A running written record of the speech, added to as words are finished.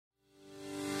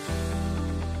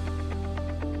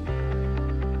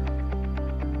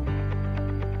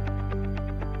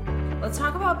Let's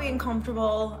talk about being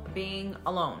comfortable being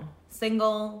alone,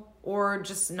 single, or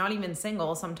just not even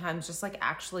single, sometimes just like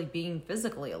actually being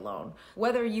physically alone.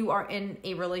 Whether you are in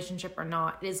a relationship or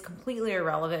not, it is completely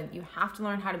irrelevant. You have to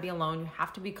learn how to be alone. You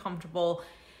have to be comfortable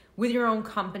with your own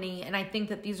company. And I think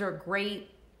that these are great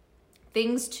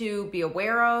things to be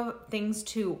aware of, things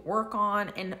to work on,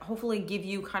 and hopefully give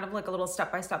you kind of like a little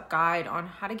step-by-step guide on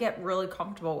how to get really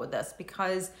comfortable with this,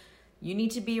 because you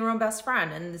need to be your own best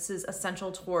friend, and this is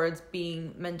essential towards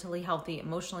being mentally healthy,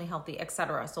 emotionally healthy,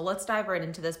 etc. So let's dive right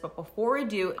into this. But before we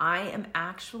do, I am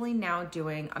actually now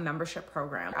doing a membership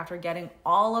program. After getting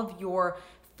all of your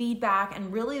feedback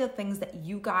and really the things that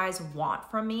you guys want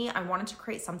from me, I wanted to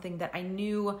create something that I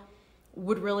knew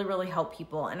would really help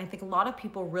people. And I think a lot of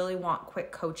people really want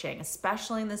quick coaching,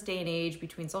 especially in this day and age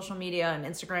between social media and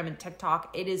Instagram and TikTok.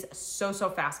 It is so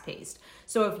fast paced.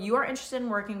 So if you are interested in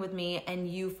working with me and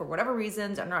you, for whatever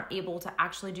reasons, are not able to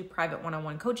actually do private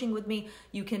one-on-one coaching with me,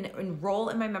 you can enroll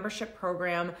in my membership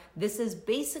program. This is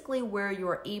basically where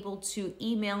you're able to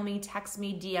email me, text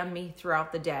me, DM me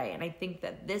throughout the day. And I think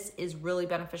that this is really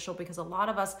beneficial because a lot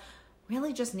of us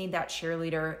really just need that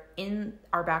cheerleader in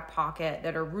our back pocket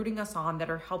that are rooting us on, that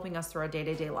are helping us through our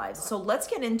day-to-day lives. So let's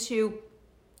get into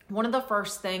one of the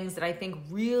first things that I think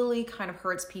really kind of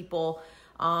hurts people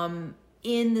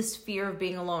in this fear of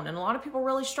being alone. And a lot of people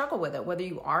really struggle with it, whether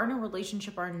you are in a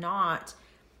relationship or not.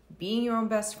 Being your own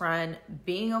best friend,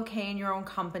 being okay in your own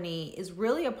company is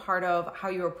really a part of how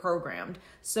you are programmed.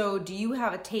 So do you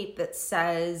have a tape that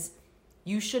says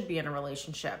you should be in a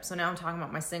relationship? So now I'm talking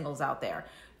about my singles out there.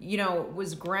 You know,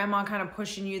 was grandma kind of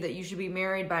pushing you that you should be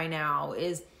married by now?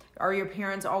 Are your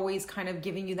parents always kind of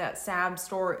giving you that sob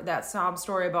story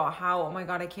about how, oh my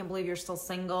God, I can't believe you're still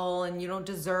single and you don't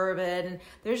deserve it? And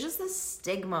there's just this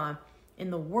stigma in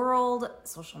the world,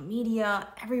 social media,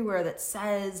 everywhere that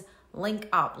says link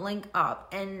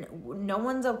up. And no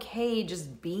one's okay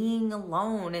just being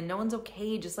alone, and no one's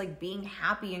okay just like being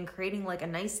happy and creating like a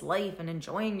nice life and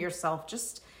enjoying yourself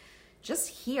just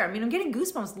here. I mean, I'm getting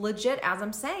goosebumps legit as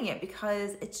I'm saying it,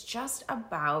 because it's just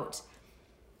about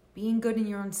being good in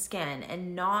your own skin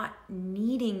and not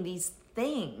needing these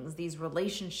things, these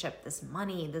relationships, this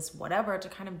money, this whatever, to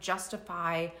kind of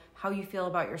justify how you feel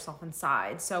about yourself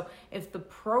inside. So if the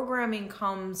programming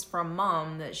comes from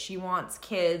mom that she wants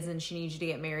kids and she needs you to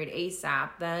get married ASAP,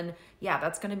 then yeah,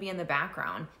 that's going to be in the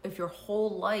background. If your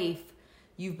whole life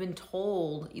you've been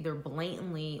told, either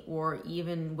blatantly or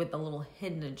even with a little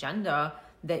hidden agenda,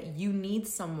 that you need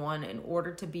someone in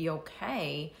order to be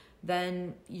okay,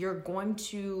 then you're going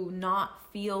to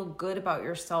not feel good about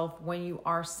yourself when you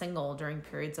are single during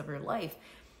periods of your life.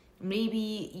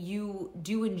 Maybe you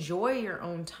do enjoy your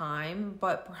own time,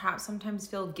 but perhaps sometimes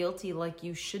feel guilty like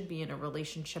you should be in a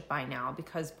relationship by now,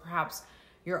 because perhaps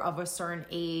you're of a certain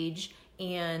age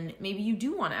and maybe you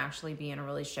do want to actually be in a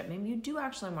relationship. Maybe you do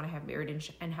actually want to have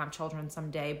married and have children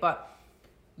someday, but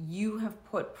you have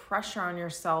put pressure on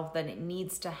yourself that it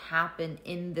needs to happen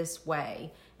in this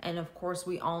way. And of course,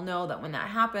 we all know that when that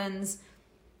happens,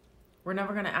 we're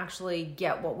never going to actually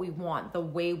get what we want the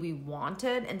way we want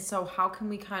it. And so how can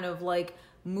we kind of like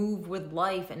move with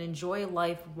life and enjoy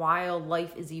life while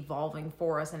life is evolving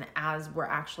for us and as we're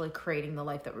actually creating the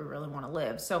life that we really want to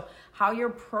live? So how you're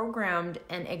programmed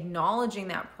and acknowledging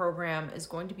that program is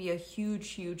going to be a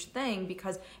huge thing,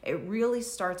 because it really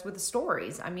starts with the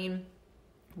stories. I mean,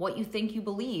 what you think you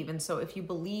believe. And so if you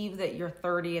believe that you're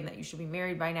 30 and that you should be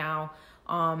married by now,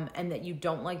 and that you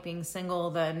don't like being single,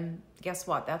 then guess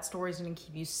what? That story is going to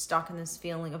keep you stuck in this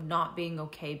feeling of not being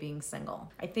okay being single.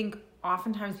 I think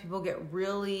oftentimes people get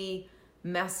really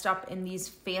messed up in these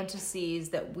fantasies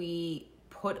that we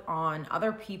put on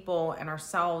other people and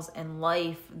ourselves and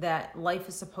life, that life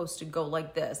is supposed to go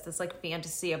like this like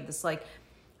fantasy of this like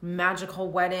magical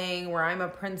wedding where I'm a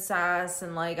princess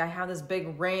and like I have this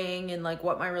big ring, and like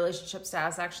what my relationship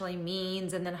status actually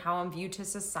means, and then how I'm viewed to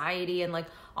society, and like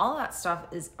all that stuff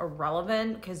is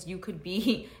irrelevant, because you could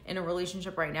be in a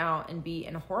relationship right now and be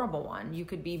in a horrible one. You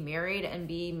could be married and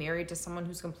be married to someone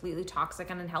who's completely toxic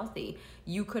and unhealthy.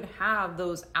 You could have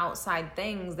those outside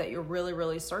things that you're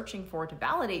really searching for to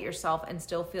validate yourself and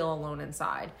still feel alone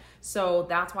inside. So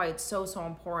that's why it's so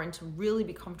important to really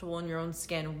be comfortable in your own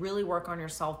skin, really work on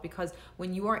yourself, because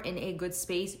when you are in a good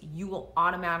space, you will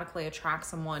automatically attract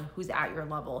someone who's at your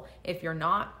level. If you're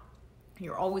not,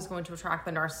 you're always going to attract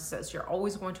the narcissist. You're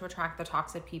always going to attract the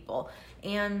toxic people.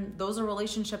 And those are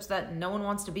relationships that no one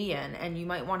wants to be in. And you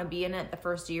might want to be in it the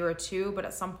first year or two, but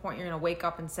at some point you're going to wake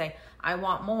up and say, I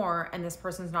want more. And this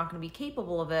person's not going to be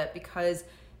capable of it, because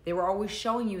they were always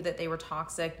showing you that they were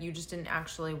toxic. You just didn't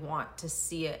actually want to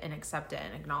see it and accept it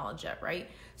and acknowledge it, right?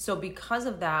 So because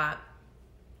of that,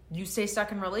 you stay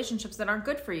stuck in relationships that aren't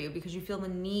good for you because you feel the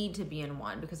need to be in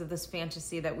one because of this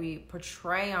fantasy that we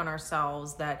portray on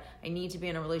ourselves that I need to be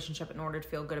in a relationship in order to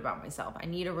feel good about myself. I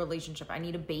need a relationship. I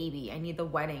need a baby. I need the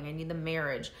wedding. I need the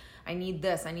marriage. I need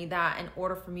this. I need that in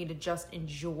order for me to just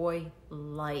enjoy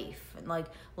life. And like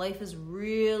life is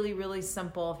really, really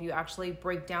simple if you actually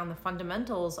break down the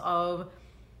fundamentals of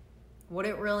what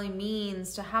it really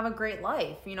means to have a great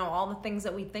life. You know, all the things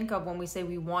that we think of when we say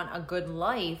we want a good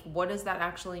life, what does that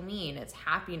actually mean? It's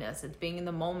happiness, it's being in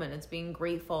the moment, it's being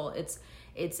grateful,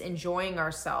 it's enjoying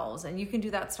ourselves. And you can do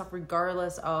that stuff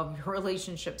regardless of your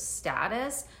relationship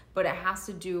status, but it has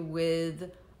to do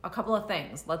with a couple of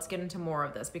things. Let's get into more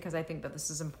of this because I think that this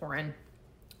is important.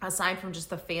 Aside from just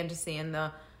the fantasy and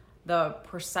the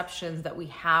perceptions that we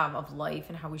have of life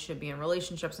and how we should be in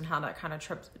relationships and how that kind of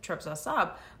trips us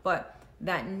up, but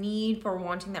that need for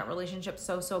wanting that relationship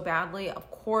so badly,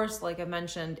 of course, like I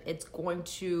mentioned, it's going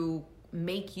to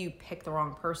make you pick the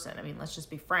wrong person. I mean, let's just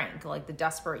be frank, like the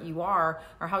desperate you are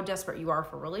or how desperate you are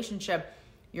for a relationship,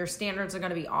 your standards are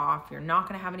going to be off. You're not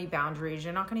going to have any boundaries.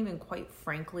 You're not going to even quite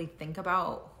frankly think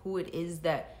about who it is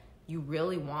that you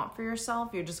really want for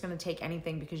yourself. You're just going to take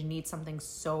anything because you need something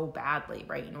so badly,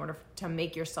 right? In order to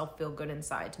make yourself feel good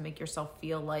inside, to make yourself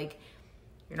feel like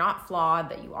you're not flawed,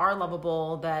 that you are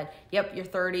lovable, that, yep, you're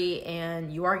 30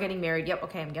 and you are getting married. Yep,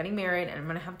 okay, I'm getting married and I'm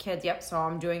going to have kids. Yep, so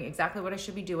I'm doing exactly what I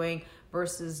should be doing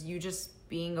versus you just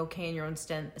being okay in your own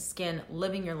skin,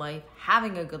 living your life,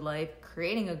 having a good life,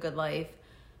 creating a good life.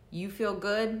 You feel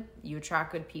good, you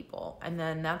attract good people. And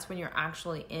then that's when you're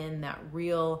actually in that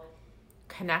real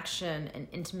connection and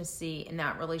intimacy in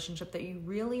that relationship that you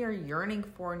really are yearning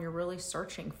for and you're really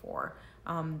searching for.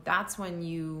 That's when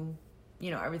you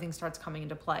know, everything starts coming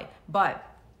into play. But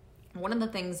one of the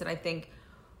things that I think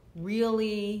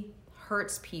really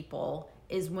hurts people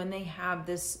is when they have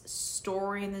this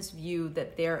story and this view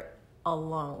that they're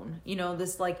alone. You know,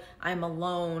 this like, I'm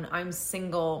alone, I'm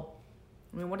single.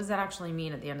 I mean, what does that actually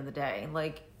mean at the end of the day?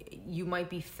 Like, you might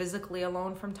be physically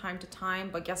alone from time to time,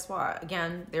 but guess what?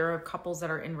 Again, there are couples that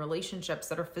are in relationships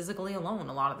that are physically alone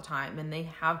a lot of the time, and they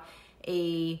have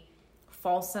a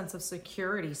false sense of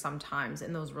security sometimes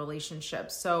in those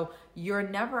relationships. So you're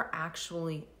never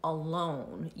actually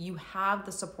alone. You have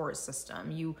the support system.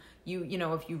 You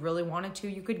know, if you really wanted to,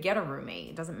 you could get a roommate.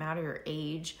 It doesn't matter your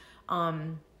age.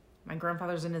 My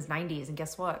grandfather's in his 90s, and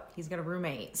guess what? He's got a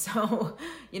roommate. So,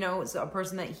 you know, it's a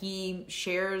person that he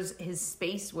shares his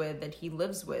space with, that he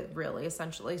lives with, really,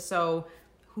 essentially. So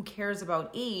who cares about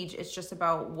age? It's just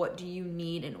about what do you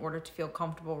need in order to feel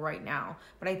comfortable right now.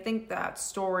 But I think that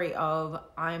story of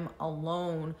I'm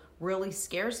alone really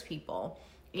scares people,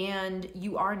 and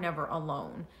you are never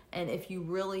alone. And if you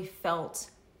really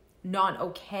felt not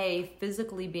okay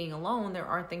physically being alone, there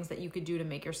are things that you could do to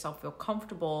make yourself feel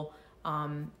comfortable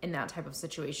in that type of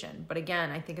situation. But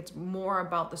again, I think it's more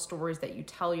about the stories that you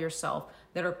tell yourself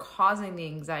that are causing the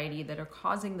anxiety, that are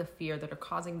causing the fear, that are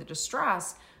causing the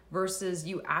distress, versus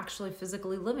you actually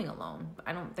physically living alone.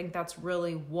 I don't think that's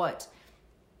really what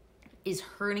is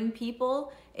hurting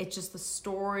people. It's just the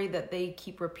story that they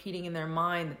keep repeating in their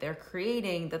mind that they're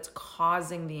creating that's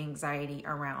causing the anxiety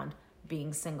around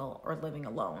being single or living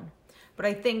alone. But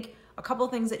I think a couple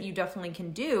of things that you definitely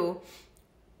can do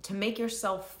to make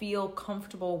yourself feel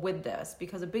comfortable with this,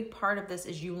 because a big part of this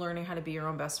is you learning how to be your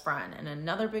own best friend. And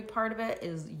another big part of it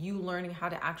is you learning how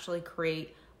to actually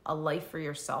create a life for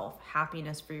yourself,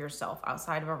 happiness for yourself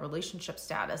outside of a relationship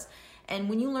status. And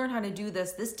when you learn how to do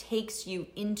this, this takes you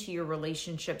into your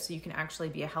relationship so you can actually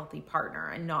be a healthy partner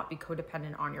and not be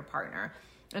codependent on your partner.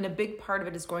 And a big part of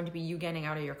it is going to be you getting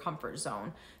out of your comfort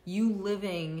zone, you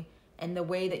living in the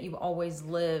way that you've always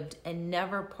lived and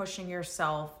never pushing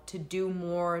yourself to do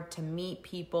more, to meet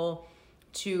people,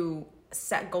 to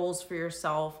set goals for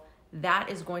yourself. That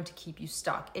is going to keep you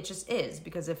stuck. It just is,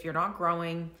 because if you're not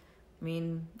growing, I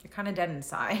mean, you're kind of dead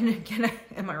inside.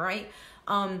 Am I right?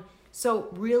 So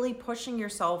really pushing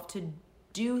yourself to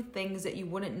do things that you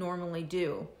wouldn't normally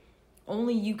do.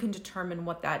 Only you can determine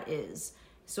what that is.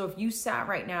 So if you sat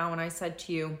right now and I said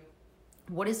to you,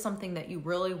 what is something that you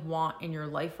really want in your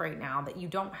life right now that you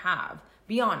don't have?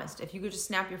 Be honest. If you could just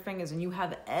snap your fingers and you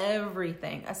have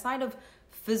everything aside of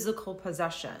physical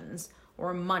possessions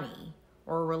or money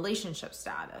or relationship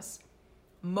status,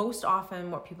 most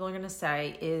often what people are going to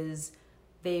say is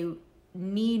they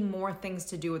need more things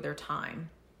to do with their time.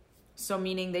 So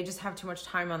meaning they just have too much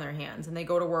time on their hands and they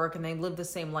go to work and they live the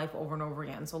same life over and over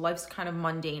again. So life's kind of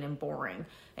mundane and boring.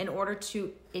 In order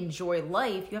to enjoy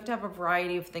life, you have to have a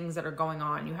variety of things that are going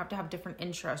on. You have to have different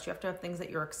interests. You have to have things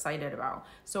that you're excited about.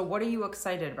 So what are you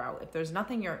excited about? If there's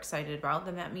nothing you're excited about,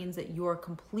 then that means that you're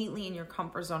completely in your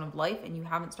comfort zone of life and you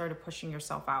haven't started pushing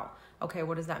yourself out. Okay,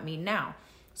 what does that mean now?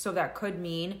 So that could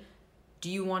mean, do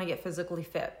you want to get physically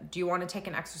fit? Do you want to take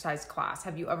an exercise class?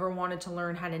 Have you ever wanted to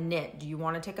learn how to knit? Do you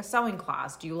want to take a sewing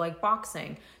class? Do you like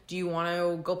boxing? Do you want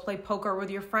to go play poker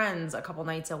with your friends a couple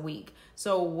nights a week?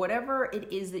 So whatever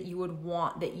it is that you would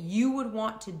want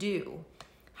to do,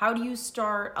 how do you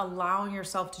start allowing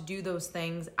yourself to do those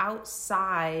things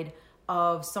outside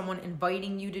of someone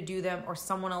inviting you to do them or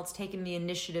someone else taking the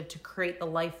initiative to create the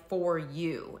life for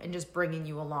you and just bringing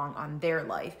you along on their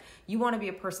life? You want to be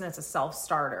a person that's a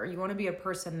self-starter. You want to be a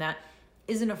person that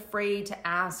isn't afraid to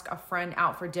ask a friend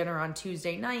out for dinner on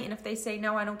Tuesday night. And if they say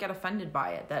no, I don't get offended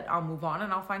by it, that I'll move on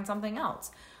and I'll find something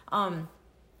else.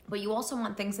 But you also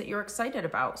want things that you're excited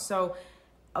about. So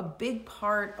a big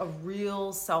part of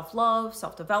real self-love,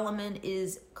 self-development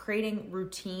is creating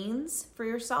routines for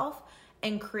yourself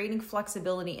and creating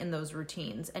flexibility in those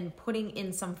routines and putting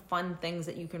in some fun things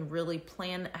that you can really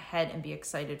plan ahead and be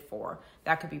excited for.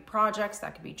 That could be projects,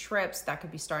 that could be trips, that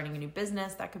could be starting a new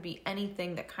business, that could be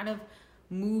anything that kind of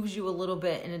moves you a little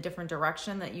bit in a different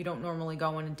direction that you don't normally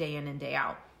go in and day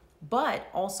out. But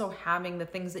also having the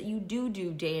things that you do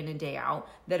day in and day out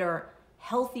that are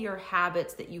healthier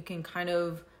habits that you can kind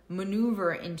of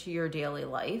maneuver into your daily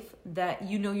life that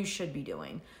you know you should be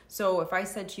doing. So if I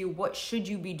said to you, what should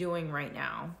you be doing right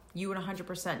now? You would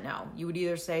 100% know. You would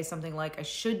either say something like, I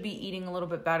should be eating a little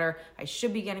bit better. I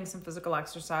should be getting some physical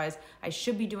exercise. I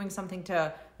should be doing something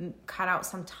to cut out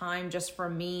some time just for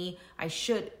me.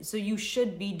 So you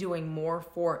should be doing more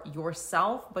for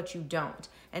yourself, but you don't.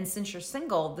 And since you're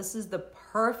single, this is the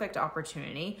perfect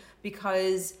opportunity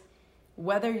because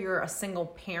whether you're a single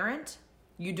parent,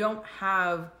 you don't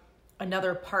have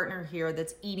another partner here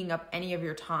that's eating up any of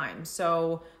your time.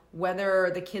 So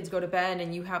whether the kids go to bed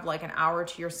and you have like an hour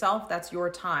to yourself, that's your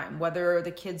time. Whether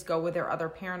the kids go with their other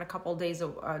parent a couple days,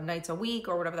 nights a week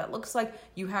or whatever that looks like,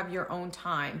 you have your own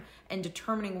time. And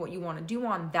determining what you want to do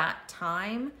on that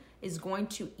time is going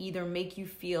to either make you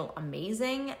feel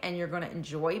amazing and you're going to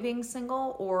enjoy being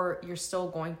single, or you're still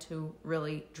going to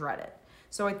really dread it.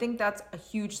 So I think that's a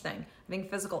huge thing. I think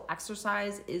physical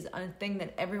exercise is a thing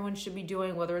that everyone should be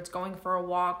doing, whether it's going for a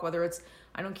walk, whether it's,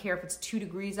 I don't care if it's 2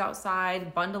 degrees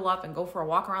outside, bundle up and go for a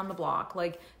walk around the block.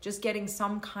 Like just getting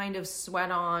some kind of sweat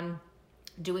on,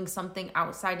 doing something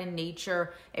outside in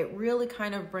nature, it really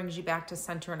kind of brings you back to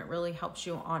center and it really helps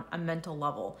you on a mental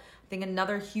level. I think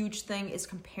another huge thing is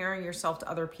comparing yourself to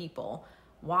other people.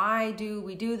 Why do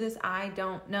we do this? I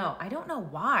don't know. I don't know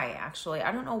why, actually.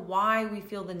 I don't know why we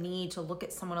feel the need to look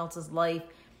at someone else's life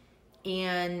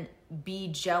and be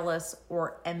jealous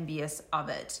or envious of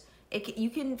it.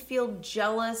 You can feel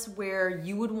jealous where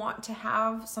you would want to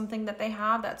have something that they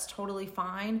have. That's totally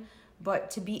fine.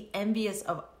 But to be envious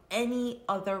of any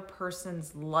other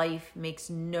person's life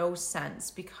makes no sense,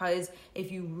 because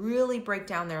if you really break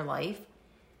down their life,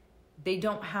 they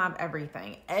don't have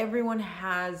everything. Everyone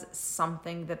has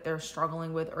something that they're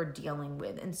struggling with or dealing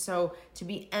with. And so to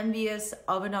be envious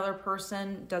of another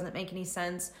person doesn't make any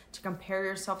sense. To compare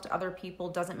yourself to other people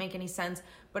doesn't make any sense.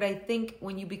 But I think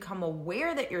when you become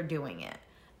aware that you're doing it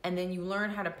and then you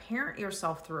learn how to parent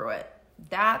yourself through it,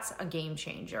 that's a game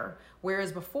changer.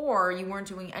 Whereas before you weren't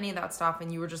doing any of that stuff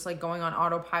and you were just like going on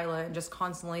autopilot and just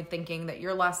constantly thinking that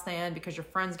you're less than because your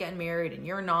friend's getting married and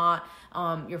you're not.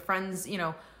 Your friend's,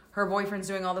 her boyfriend's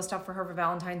doing all this stuff for her for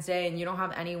Valentine's Day and you don't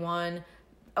have anyone.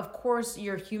 Of course,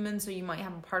 you're human, so you might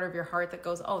have a part of your heart that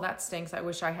goes, oh, that stinks. I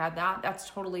wish I had that. That's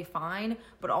totally fine.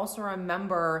 But also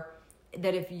remember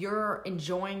that if you're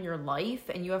enjoying your life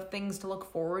and you have things to look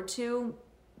forward to,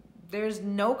 there's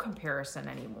no comparison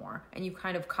anymore. And you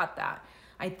kind of cut that.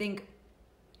 I think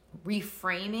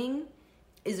reframing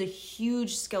is a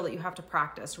huge skill that you have to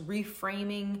practice.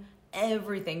 Reframing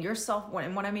everything. Yourself,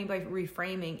 and what I mean by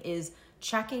reframing is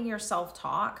checking your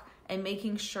self-talk and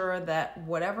making sure that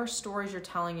whatever stories you're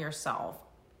telling yourself,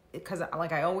 because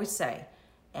like I always say,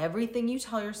 everything you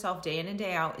tell yourself day in and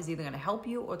day out is either going to help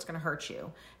you or it's going to hurt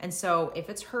you. And so if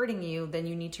it's hurting you, then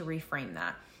you need to reframe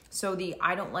that. So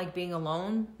I don't like being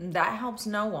alone, that helps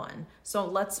no one. So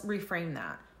let's reframe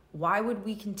that. Why would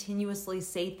we continuously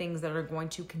say things that are going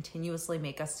to continuously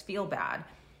make us feel bad?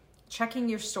 Checking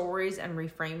your stories and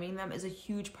reframing them is a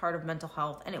huge part of mental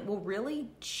health, and it will really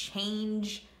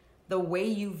change the way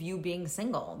you view being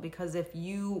single. Because if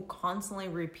you constantly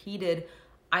repeated,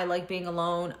 I like being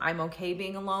alone, I'm okay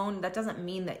being alone, that doesn't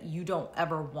mean that you don't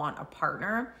ever want a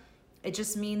partner. It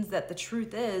just means that the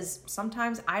truth is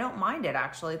sometimes I don't mind it,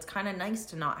 actually. It's kind of nice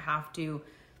to not have to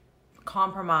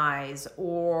compromise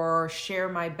or share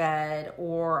my bed,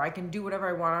 or I can do whatever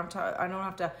I want. I don't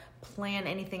have to plan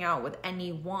anything out with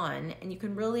anyone. And you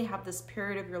can really have this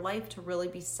period of your life to really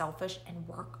be selfish and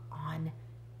work on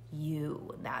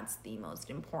you. That's the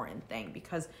most important thing,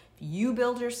 because if you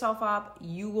build yourself up,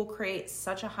 you will create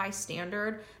such a high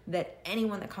standard that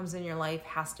anyone that comes in your life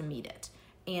has to meet it.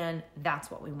 And that's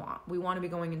what we want. We want to be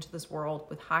going into this world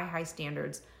with high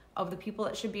standards of the people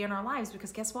that should be in our lives,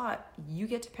 because guess what? You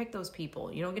get to pick those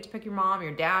people. You don't get to pick your mom,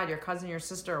 your dad, your cousin, your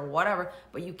sister, or whatever,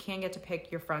 but you can get to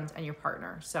pick your friends and your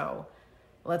partner. So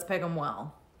let's pick them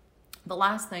well. The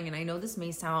last thing, and I know this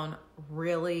may sound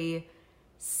really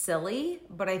silly,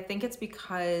 but I think it's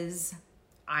because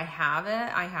I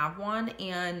have one,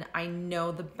 and I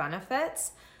know the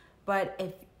benefits. But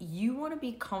if you want to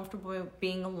be comfortable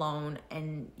being alone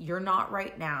and you're not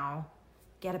right now,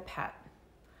 get a pet.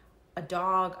 A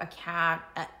dog, a cat,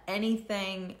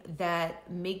 anything that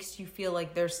makes you feel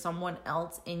like there's someone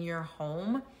else in your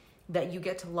home that you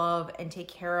get to love and take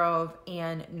care of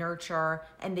and nurture,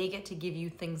 and they get to give you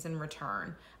things in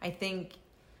return. I think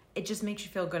it just makes you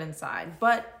feel good inside.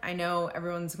 But I know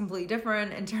everyone's completely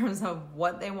different in terms of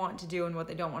what they want to do and what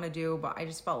they don't want to do, but I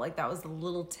just felt like that was a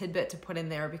little tidbit to put in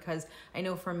there, because I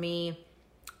know for me,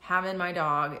 having my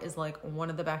dog is like one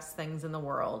of the best things in the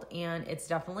world. And it's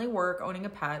definitely work owning a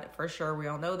pet, for sure. We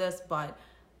all know this, but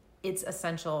it's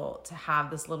essential to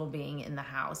have this little being in the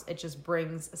house. It just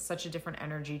brings such a different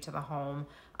energy to the home.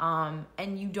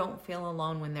 And you don't feel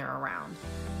alone when they're around.